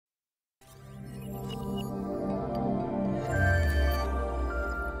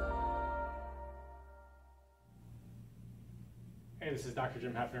this is Dr.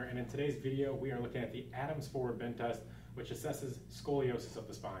 Jim Hefner, and in today's video we are looking at the Adams forward bend test, which assesses scoliosis of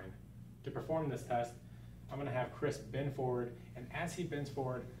the spine. To perform this test, I'm going to have Chris bend forward, and as he bends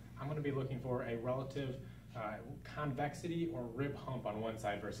forward, I'm going to be looking for a relative convexity or rib hump on one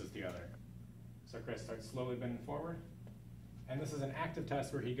side versus the other. So Chris starts slowly bending forward, and this is an active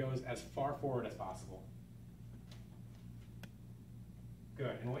test where he goes as far forward as possible.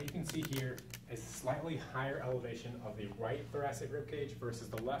 Good, and what you can see here is slightly higher elevation of the right thoracic rib cage versus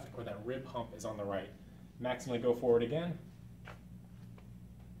the left, where that rib hump is on the right. Maximally go forward again.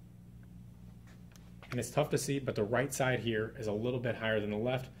 And it's tough to see, but the right side here is a little bit higher than the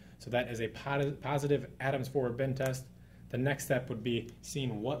left, so that is a positive Adams forward bend test. The next step would be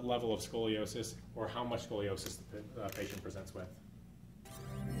seeing what level of scoliosis or how much scoliosis the patient presents with.